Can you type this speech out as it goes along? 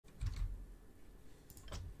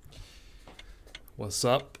What's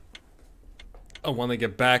up? I want to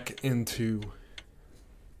get back into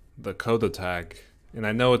the Kodo tag, and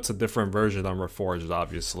I know it's a different version on Reforged,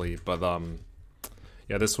 obviously, but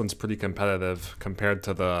yeah, this one's pretty competitive compared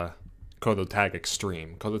to the Kodo tag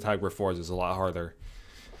Extreme. Kodo tag Reforged is a lot harder.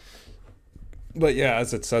 But yeah,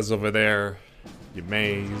 as it says over there, you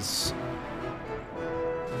maze.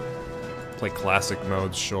 Play classic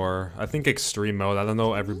mode, sure. I think extreme mode, I don't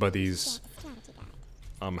know everybody's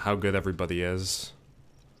how good everybody is.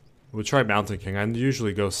 We'll try Mountain King. I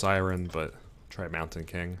usually go Siren, but try Mountain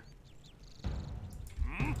King.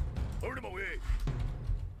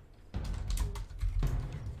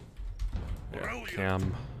 Yeah,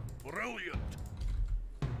 Cam.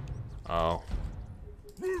 Oh.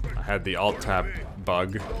 I had the alt tab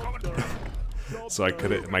bug. So I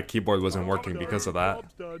couldn't, my keyboard wasn't working because of that.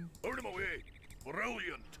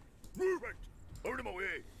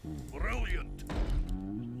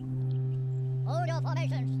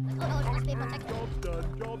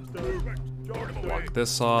 Block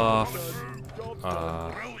this off.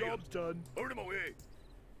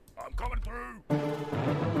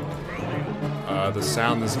 The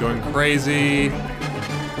sound is going crazy.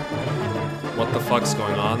 What the fuck's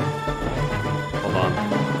going on? Hold on.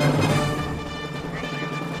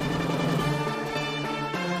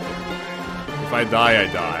 If I die,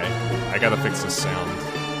 I die. I gotta fix this sound.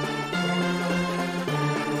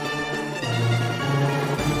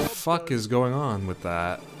 What the fuck is going on with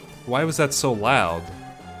that? Why was that so loud?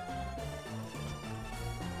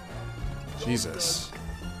 Jesus.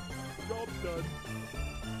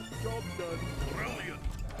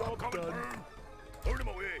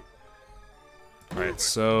 Alright,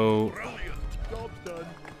 so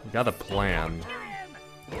we got a plan.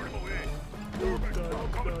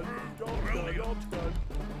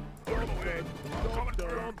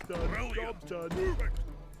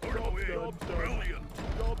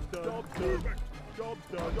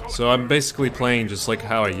 So I'm basically playing just like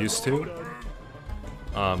how I used to.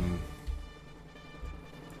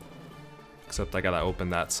 Except I gotta open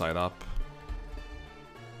that side up.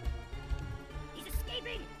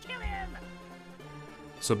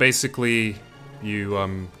 So basically,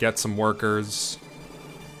 you get some workers.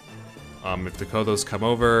 If the Kodos come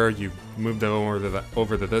over, you move them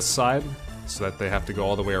over to this side, so that they have to go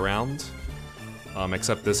all the way around.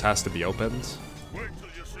 Except this has to be opened.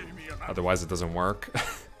 Otherwise it doesn't work.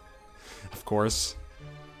 Of course.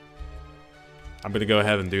 I'm gonna go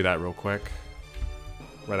ahead and do that real quick.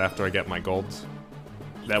 Right after I get my gold.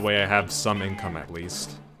 That way I have some income at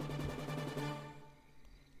least.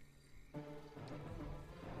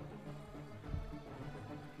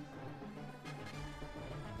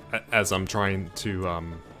 As I'm trying to,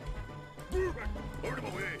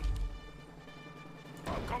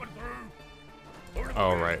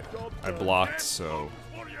 oh, right. I blocked, so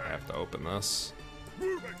I have to open this.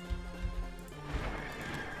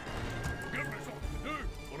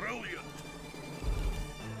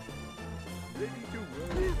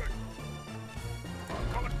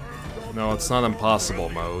 No, it's not impossible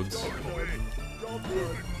modes.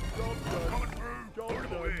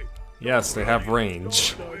 Yes, they have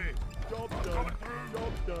range.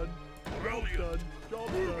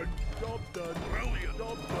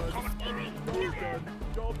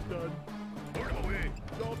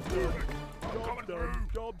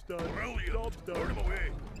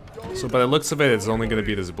 So by the looks of it, it's only gonna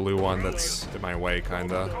be this blue one that's in my way,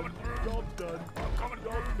 kinda.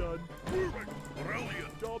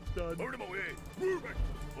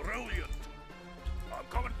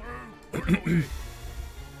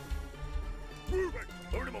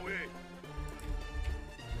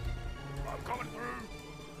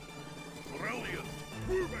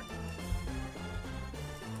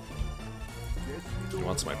 He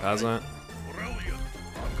wants my peasant.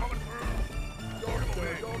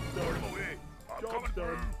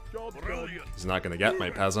 He's not gonna get my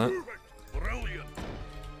peasant.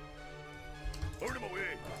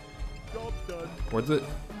 Where'd the...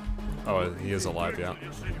 Oh, he is alive, yeah.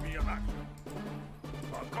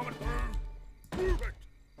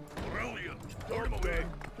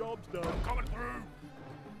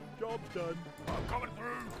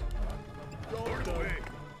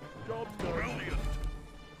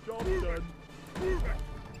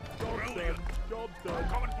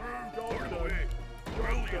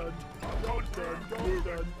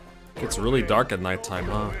 It's really dark at nighttime,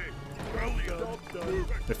 huh?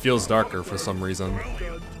 It feels darker for some reason.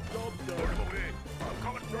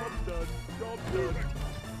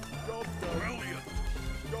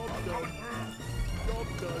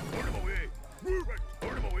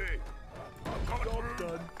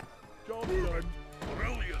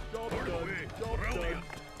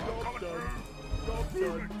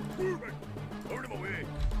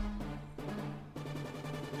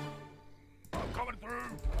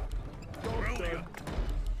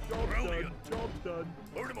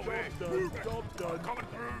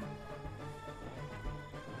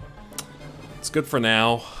 It's good for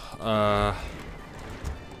now.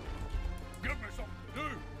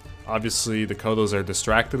 Obviously, the Kodos are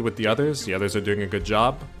distracted with the others. The others are doing a good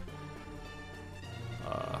job.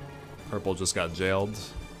 Purple just got jailed.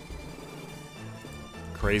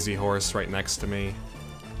 Crazy horse right next to me.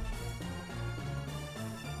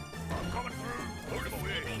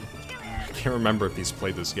 I can't remember if he's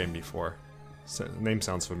played this game before. The name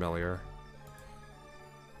sounds familiar.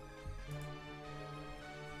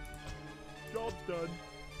 Job's done.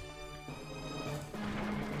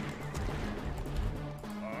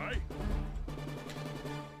 Aye.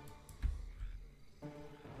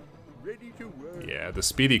 Ready to work. Yeah, the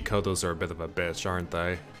speedy Kodos are a bit of a bitch, aren't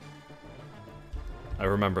they? I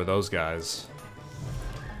remember those guys.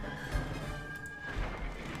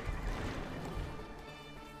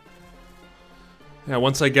 Yeah,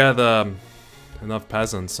 once I get enough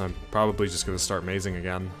peasants, I'm probably just gonna start mazing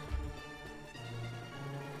again.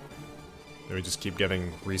 Then we just keep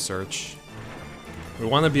getting research. We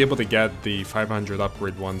want to be able to get the 500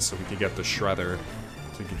 upgrade one so we can get the shredder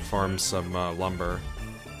so we can farm some lumber.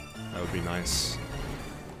 That would be nice.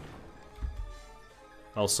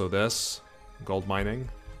 Also this, gold mining.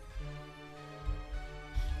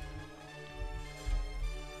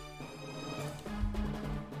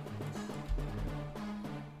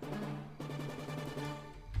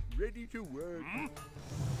 Ready to work.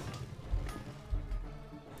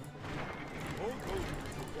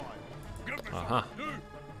 Aha.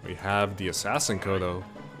 We have the assassin Kodo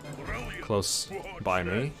close by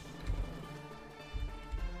me.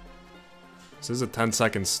 This is a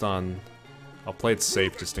 10-second stun. I'll play it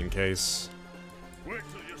safe just in case.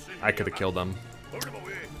 I could have killed him.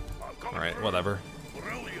 Alright, whatever.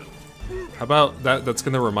 How about that? That's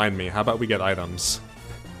gonna remind me. How about we get items?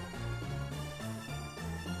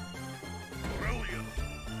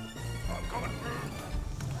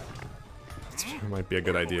 That might be a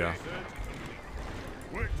good idea.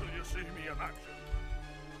 Wait till you see me in action.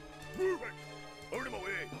 Move it! Out of my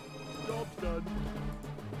way! Job's done.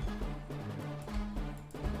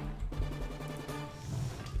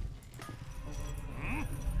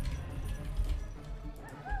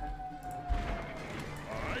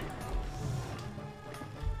 Aye.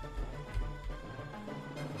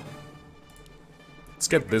 Let's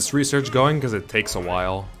get this research going because it takes a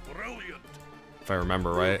while. Brilliant! If I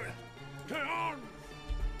remember right. Get on!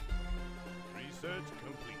 Research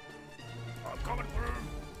complete. I'm coming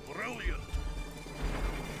through. Brilliant!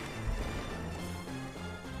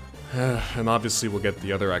 And obviously we'll get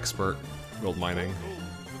the other expert, gold mining, Gold is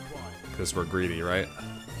required. because we're greedy, right?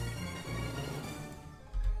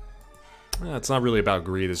 It's not really about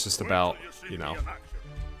greed, it's just about, you know,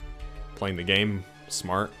 playing the game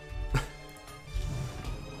smart.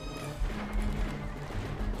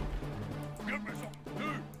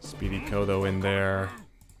 Speedy Kodo in there.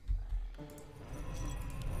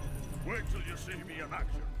 Wait till you see me in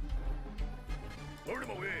action. Out of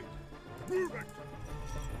my way. Move it.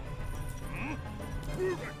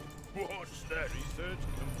 Move it. What's that? Research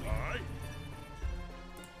comply.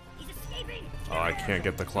 He's escaping! Oh, I can't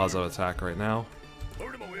get the Claw's-Out attack right now.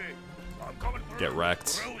 Out of my way. I'm coming through. Get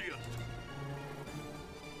wrecked. Brilliant.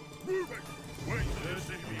 Move it. Wait till you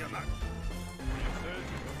see me in action.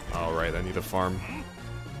 Research. Alright, I need to farm.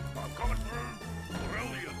 I'm coming through.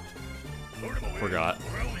 Brilliant. Out of my way. Forgot.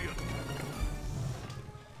 Brilliant.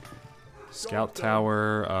 Scout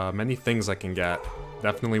tower, many things I can get.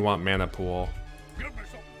 Definitely want mana pool. Give me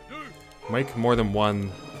something to do. Make more than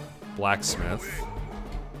one blacksmith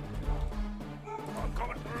I'm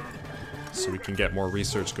coming through. so we can get more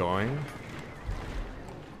research going.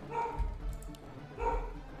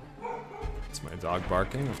 It's my dog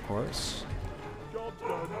barking, of course. Job's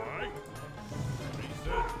done. Aye.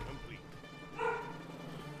 Research complete.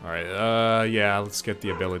 Alright, yeah, let's get the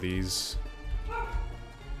abilities.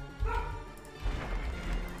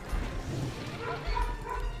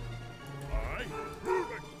 Aye. Move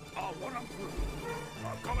it. I'll run 'em through.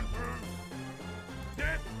 I'm coming through.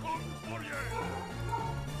 Death comes for you.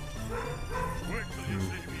 Wait till you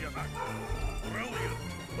see me in action. Brilliant.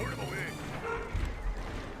 Out of the way.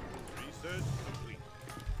 Research complete.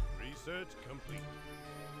 Research complete.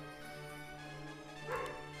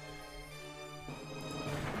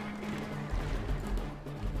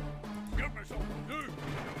 Give me something to do.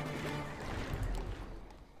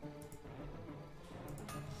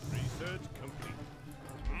 Research complete.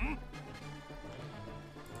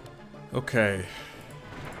 Okay.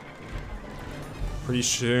 Pretty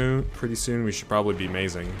soon we should probably be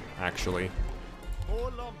mazing, actually. More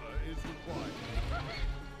lumber is required.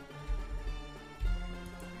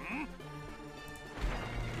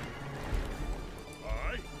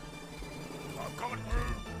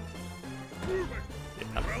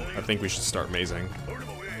 think we should start mazing. Turn him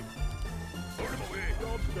away. Turn him away.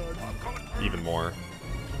 Job done. I'm coming through. Even more.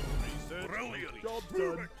 Research. Brilliant. Job done.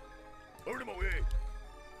 Perfect. Turn him away.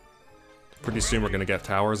 Pretty soon we're gonna get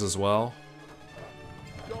towers as well.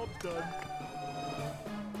 Job done.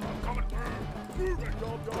 I'm coming through. Perfect.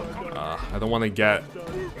 Job done. I don't want to get...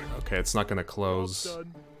 Done. Okay, it's not gonna Job close.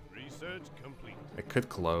 done. Research complete. It could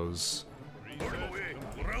close. Turn him away.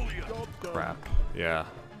 Brilliant. Job done. Crap. Yeah.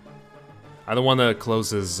 I don't want to close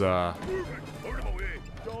his, Perfect. Turn him away.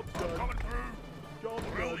 Job I'm done. coming through. Job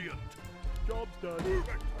done. Brilliant. Job done.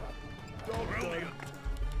 Perfect. Job done. Brilliant.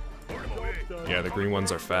 Turn him Job away. done. Yeah, the green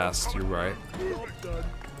ones are fast, you're right. Job done.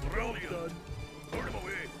 Brilliant. Done. Turn him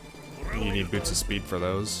away. You Brilliant. need boots of speed for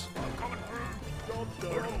those. I'm coming through. Job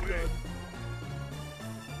Turn done. him away. Done.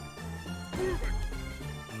 Perfect.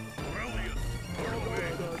 Brilliant. Turn him away.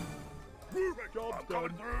 Done. Perfect. Job I'm coming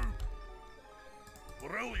done. through.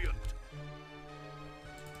 Brilliant.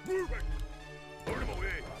 Perfect. Turn him away.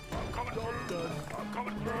 I'm coming Job through. done. I'm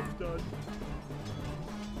coming Job through. done.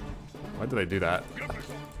 Why did I do that? Give me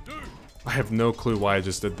something to do. I have no clue why I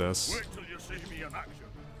just did this. Wait till you see me in action.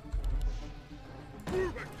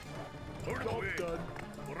 Perfect. Turn him Job away. done.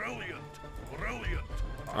 Brilliant. Brilliant.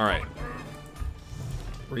 I'm Alright. coming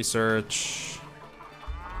through. Research.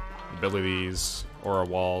 Abilities. Aura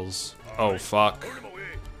walls. Oh, fuck. Turn him away.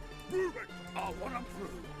 Perfect. I'll run him through.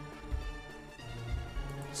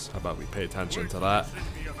 So how about we pay attention Wait to till that? you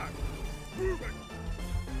see me in action. Perfect.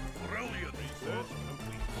 Brilliant. Research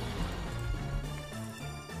complete.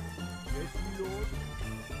 Yes, my lord.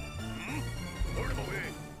 Turn him away.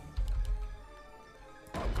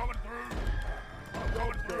 I'm coming through. I'm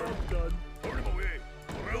coming through. Job done. Turn him away.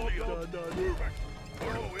 Brilliant. Job done. Perfect.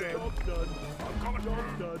 Turn him away. Job done. I'm coming Job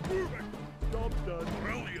through. done. Perfect. Job done.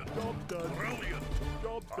 Brilliant. Job done. Brilliant.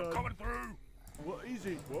 Job I'm done. coming through. What is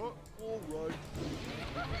it? What? All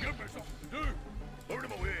right. Give me something to do. Turn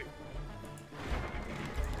him away.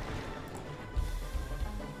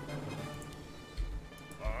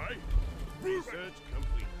 Aye. Research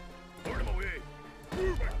complete. Turn him away.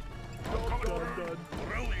 Perfect. I'm Job coming done. through. Done.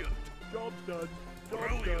 Brilliant. Job done. Job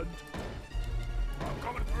Brilliant. done. I'm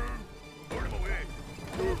coming through. Turn him away.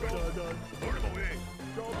 Job done. Turn him away.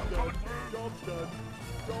 Job I'm done. coming through. Job done.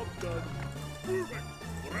 Job done. Perfect.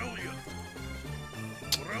 Brilliant.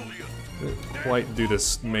 Brilliant. Didn't quite do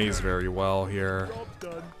this maze very well here. Job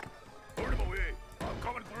done. Turn him away. I'm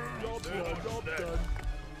coming through. Job done. Job done.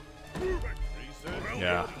 Perfect. Research.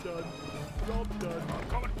 Yeah. Done. Job done. I'm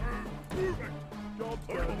coming through. Perfect. Job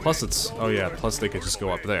Turn him done. away. Plus it's... Oh yeah, plus they could just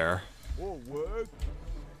go up there. More work.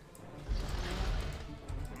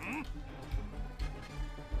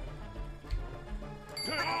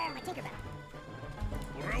 My Tinkerbell.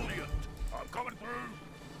 Brilliant. I'm coming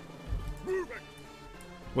through. Perfect.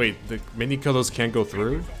 Wait, the mini Kodos can't go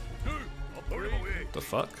through? Do. Turn him away. The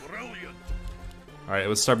fuck? Brilliant. Alright,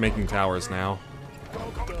 let's start making towers now.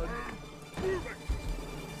 Job done. Perfect.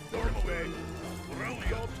 Turn him away. Brilliant.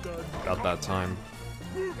 Job done. About that time.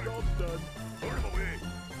 Perfect. Job done. Turn him away.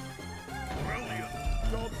 Brilliant.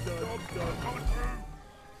 Job done. Job done. Coming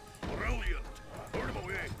through. Brilliant. Turn him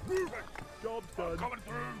away. Perfect. Job done. Coming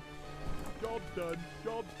through. Job done.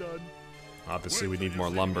 Job done. Obviously we need more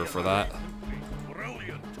lumber for that.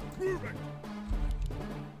 Brilliant. Perfect.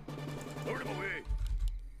 Turn him away.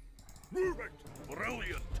 Perfect.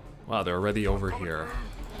 Brilliant. Wow, they're already over here.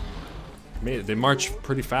 They march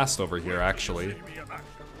pretty fast over here, actually. See me in action.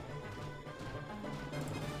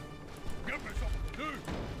 Give me something to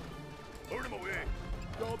do. Turn him away.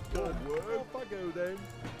 Job done. Off I go then.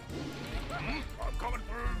 I'm coming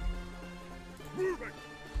through. Perfect.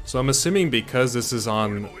 So I'm assuming because this is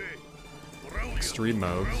on Away. Brilliant. extreme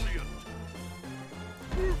mode, Brilliant.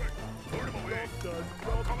 Perfect. Turn him away. Job done.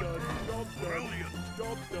 Job done. Job done. Brilliant.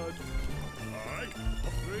 Job done. Aye.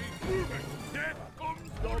 Upgrade. Perfect. Death comes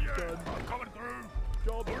Job for you. done. I'm coming through.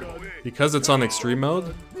 Job Turn him done. away. because it's on extreme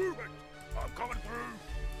mode, Perfect. I'm coming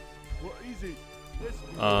through. What is it?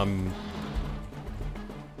 Yes.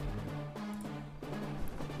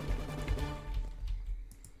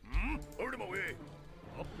 Turn him away.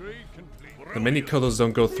 Upgrade complete. the mini Kodos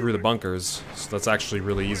don't go through the bunkers, so that's actually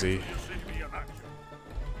really easy. You see me in action.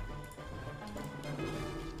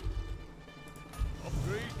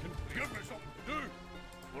 Upgrade complete. Give me something to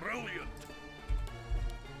do. Brilliant.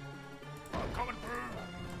 I'm coming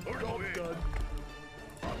through. Turn him Job away. done.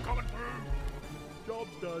 I'm coming through. Job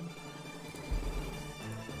done.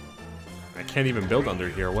 I can't even build under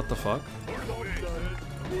here, what the fuck? Turn him away. Done.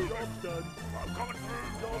 Job done. I'm coming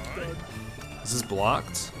through. Job done. Is this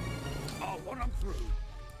blocked? I'll run him through.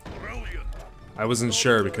 Brilliant. I wasn't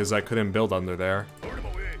sure because I couldn't build under there. Turn him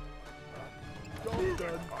away. Job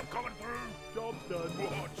done. I'm coming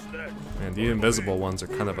The invisible ones are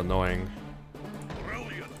kind of annoying.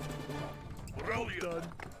 Brilliant. Brilliant. Done.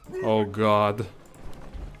 Oh god.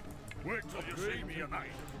 Wait till you see me in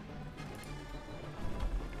action.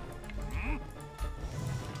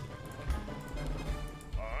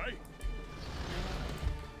 Aye.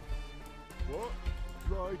 What?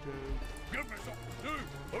 Right. Give me something to do.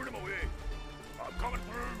 Put him away. I'm coming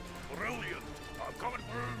through. Brilliant. I'm coming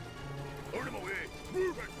through. Put him away.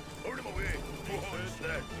 Move it. Put him away. What's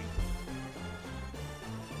that?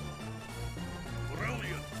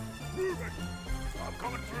 Brilliant. Move it. I'm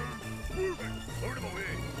coming through. Move it. Put him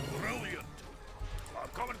away. Brilliant. I'm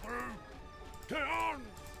coming through. Stay on.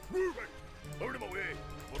 Move it. Put him away.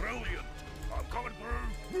 Brilliant. I'm coming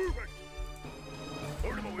through. Move it.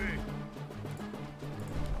 Put him away.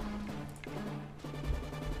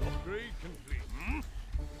 Upgrade complete.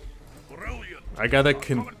 Brilliant. I gotta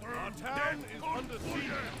Coming through. Our town is under siege.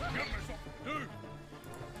 Give me something to do.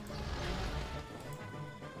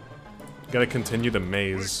 gotta continue the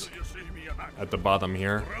maze Till you see me in action. at the bottom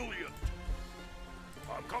here. Brilliant.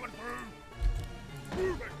 I'm coming through.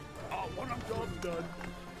 Move it. I'll one up. Job done.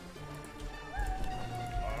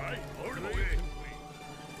 Alright, load him away.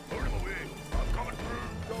 Load him away. I'm coming through.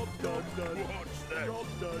 Job done. What's that? Job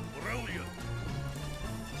done. Brilliant.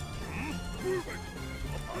 Move it.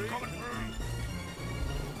 I'm coming through.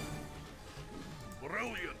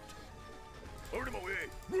 Brilliant. Load him away.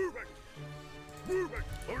 Move it. Move it.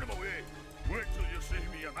 Load him away. Wait till you see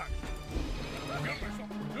me in action. Give me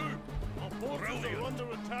something to do. Our forces are under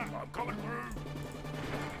attack. I'm coming through.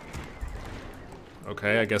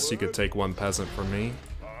 Okay, I guess you could take one peasant from me.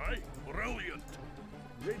 Aye, brilliant.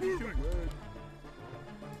 Ready to work.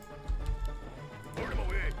 Load him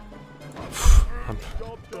away.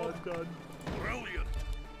 Job done. Brilliant.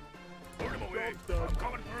 Load him away. Job done. I'm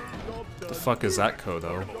coming through. Job done. The fuck is that Kodo?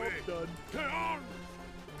 Job done. Stay on.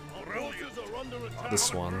 Our forces are under attack.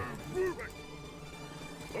 This one. Move it.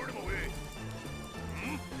 Load him away.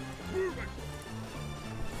 Move it.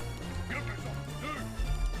 Give me something to do.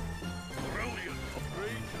 Brilliant.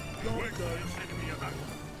 Upgrade. Wait till you see me in action.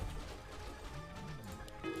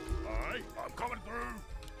 Aye, I'm coming through.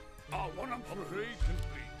 I'll one up. Upgrade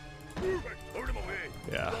complete. Move it. Load him away.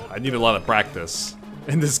 Yeah, I need a lot of practice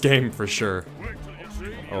in this game for sure. Wait till you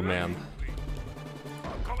see me Oh in man, action.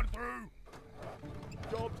 I'm coming through.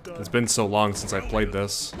 Job done. it's been so long since I played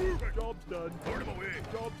this. Move it. Job done. Load him away.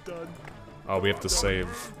 Job done. Oh, we have to save.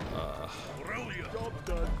 Brilliant. Job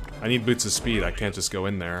done. I need boots of speed, I can't just go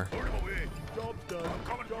in there. Load him away. Job done.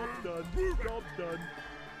 Coming Job through. done. Move it. Job done.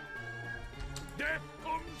 Death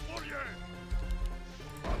comes for you.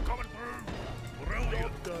 I'm coming through.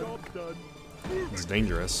 Brilliant. Job done. Job done. It's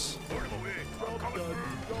dangerous. Load him away. I'm Job coming done.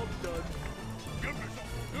 through. Job done. Give me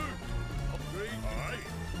something to do. Upgrade. Aye.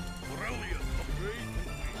 Brilliant. Upgrade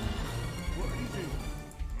complete. What is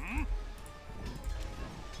it?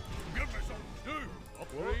 Give me something to do.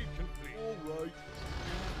 Upgrade complete. All right.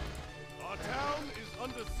 Our town is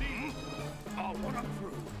under siege. I'll one up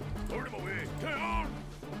through. Load him away. Stay on.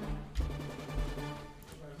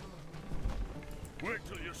 Wait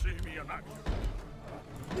till you see me in action.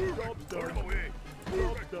 Job Load him done. away.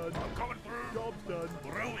 Job done. I'm coming through. Job done.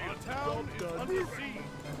 Brilliant. Our town is under siege.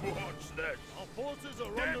 What's that? Our forces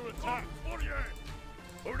are Death under attack. comes for you.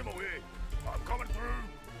 Load him away. I'm coming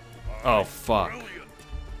through. Oh fuck. Brilliant.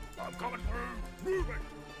 I'm coming through. Move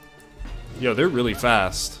it. Yo, they're really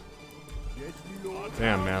fast. Yes, my lord.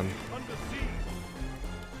 Damn, man. Under siege.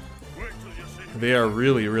 Wait till you see me. They are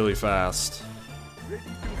really, really fast. Ready to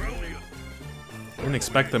Brilliant. I didn't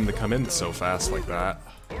expect them to come in so fast like that.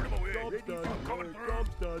 Load him away. Job done. coming through. Job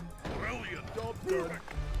done. Brilliant. Job done.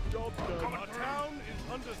 Job done. Our town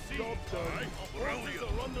is under siege. Job done. Brilliant.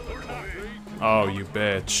 Are under attack. Oh, you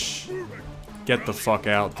bitch. Get the fuck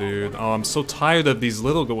out, dude. Oh, I'm so tired of these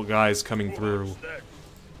little guys coming through. What's that?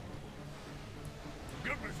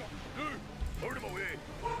 Give me something to do. Load him away.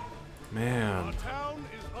 Man, Town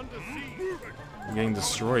is under siege. I'm getting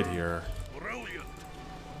destroyed here. Brilliant.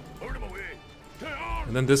 Load him away. Stay on.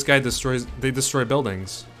 And then this guy they destroy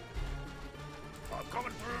buildings. I'm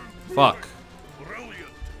coming through. Fuck. Brilliant.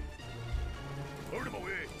 Load him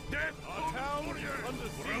away. Death. Our town is under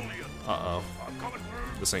siege. Brilliant. Uh-oh. I'm coming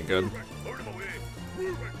through. This ain't good. Load him away.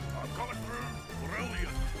 Move it. I'm coming through.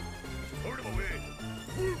 Brilliant. Load him away.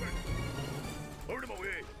 Move it. Load him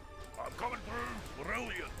away. I'm coming through.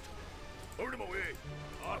 Brilliant. Load him away.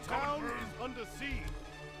 Our town is under siege.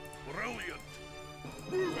 Brilliant.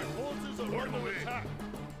 Move it. Forces are under attack.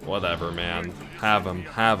 Whatever, man. Have him.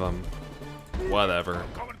 Have him. Whatever.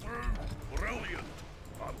 Coming through. Brilliant.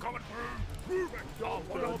 I'm coming through. Move it. Job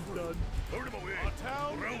done. Load him away. Our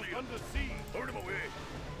town is under siege. Load him away.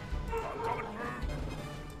 I'm coming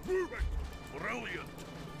Moving! Brilliant!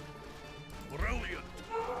 Brilliant!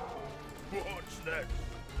 What's next?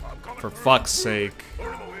 I'm coming For through. fuck's sake.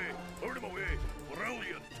 Hurt him away! Hurt him away!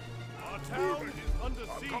 Brilliant! Our town is under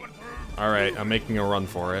I'm siege. coming through! Alright, I'm making a run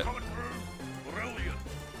for it. Coming through! Brilliant!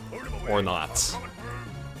 Hurt him away! Or I'm not. coming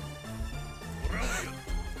through! Brilliant!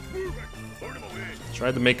 Moving! Hurt him away!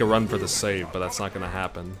 Tried to make a run for the save, but that's not gonna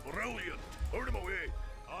happen. Brilliant! Hurt him away!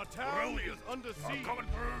 Our town Brilliant! is under I'm siege. coming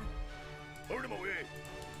through! Hurt him away!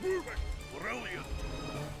 Moving! Brilliant!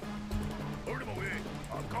 Hurt him away!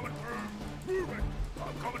 I'm coming through! Moving!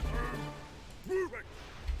 I'm coming through! Moving!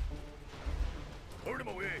 Hurt him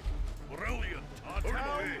away! Brilliant! Our Hurt him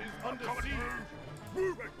town away! is I'm under coming siege. through!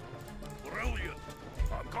 Moving! Brilliant!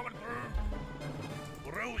 I'm coming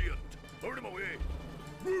through! Brilliant! Hurt him away!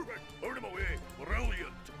 Moving! Hurt him away!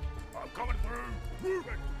 Brilliant! I'm coming through!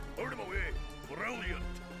 Moving! Hurt him away! Brilliant!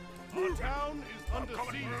 Our town is I'm under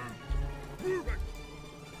coming siege. through! Moving!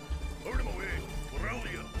 Hurt him away!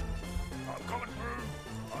 Brilliant! I'm coming through!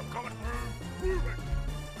 I'm coming through! Moving!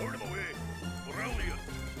 Hurt him away! Brilliant!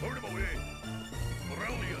 Hurt him away!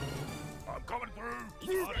 Brilliant! I'm coming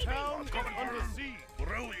through! Our town I'm is coming under through! siege.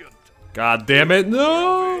 Brilliant! God damn it,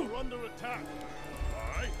 no! We're under attack.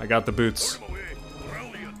 Aye. I got the Hurt boots. him away!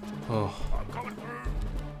 Brilliant! Oh. I'm coming through!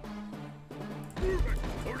 Moving!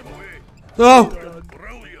 Hurt him away! Oh!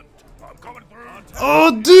 Brilliant! I'm coming through!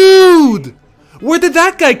 Oh, dude! Where did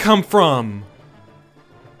that guy come from?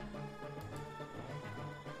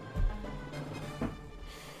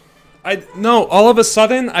 No, all of a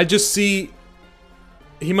sudden, I just see...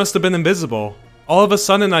 He must have been invisible. All of a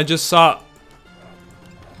sudden, I just saw...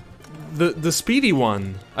 The speedy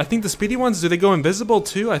one. I think the speedy ones, do they go invisible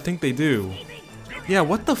too? I think they do. Yeah,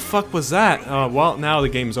 what the fuck was that? Well, now the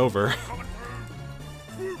game's over. Coming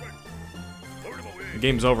through! Moving! Hurt him away! The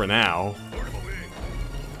game's over now. Hurt him away!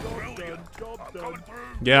 Brilliant! I'm coming through!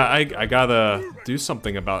 Yeah, I gotta do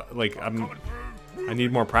something about... Like, Coming through! I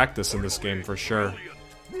need more practice in this game for sure. Brilliant!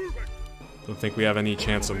 Moving! Don't think we have any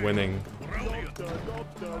chance of winning. Brilliant!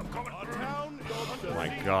 Job done. Coming Our through! town is under Oh my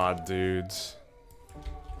siege. god, dude.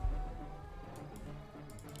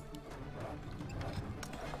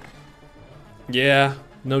 Yeah,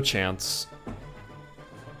 no chance.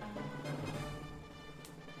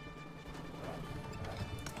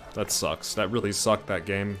 That sucks. That really sucked, that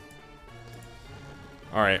game.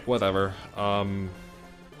 Alright, whatever.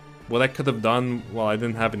 What I could have done, well, I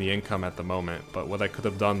didn't have any income at the moment, but what I could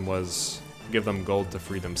have done was give them gold to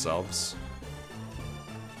free themselves.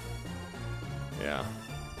 Yeah.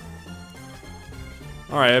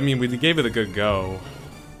 Alright, I mean, we gave it a good go.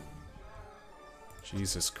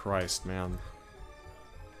 Jesus Christ, man.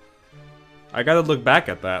 I gotta look back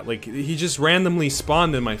at that. Like, he just randomly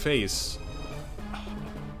spawned in my face.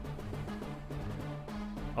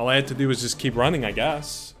 All I had to do was just keep running, I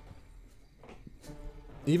guess.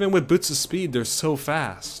 Even with boots of speed, they're so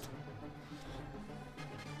fast.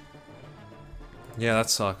 Yeah, that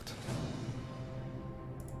sucked.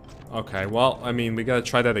 Okay, well, I mean, we gotta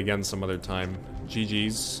try that again some other time.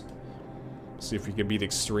 GG's. See if we can beat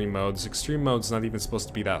extreme modes. Extreme mode's not even supposed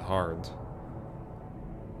to be that hard.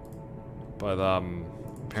 But,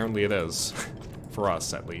 apparently it is. For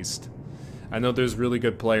us, at least. I know there's really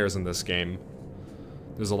good players in this game.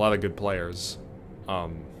 There's a lot of good players. I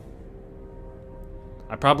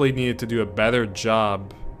probably needed to do a better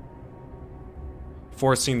job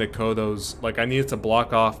forcing the Kodos. Like, I needed to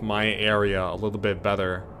block off my area a little bit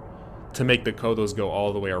better to make the Kodos go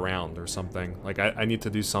all the way around or something. Like, I need to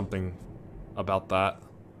do something about that.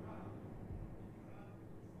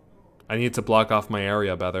 I need to block off my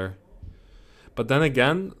area better. But then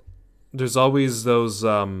again, there's always those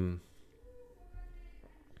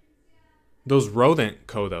rodent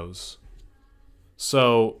Kodos.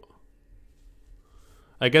 So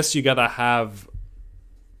I guess you gotta have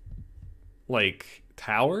like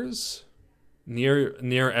towers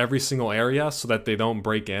near every single area so that they don't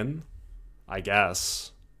break in. I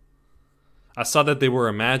guess. I saw that they were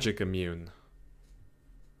a magic immune.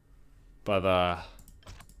 But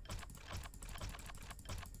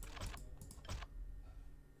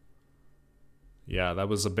yeah, that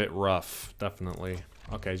was a bit rough, definitely.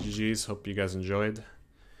 Okay, GG's, hope you guys enjoyed.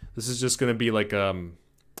 This is just gonna be like,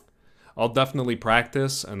 I'll definitely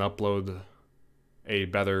practice and upload a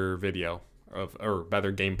better video of, or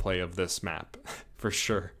better gameplay of this map, for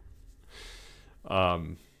sure.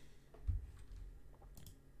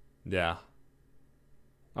 Yeah.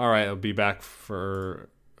 Alright, I'll be back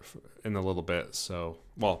in a little bit, so,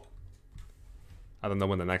 well, I don't know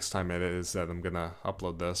when the next time it is that I'm gonna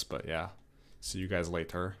upload this, but yeah. See you guys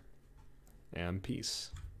later, and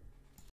peace.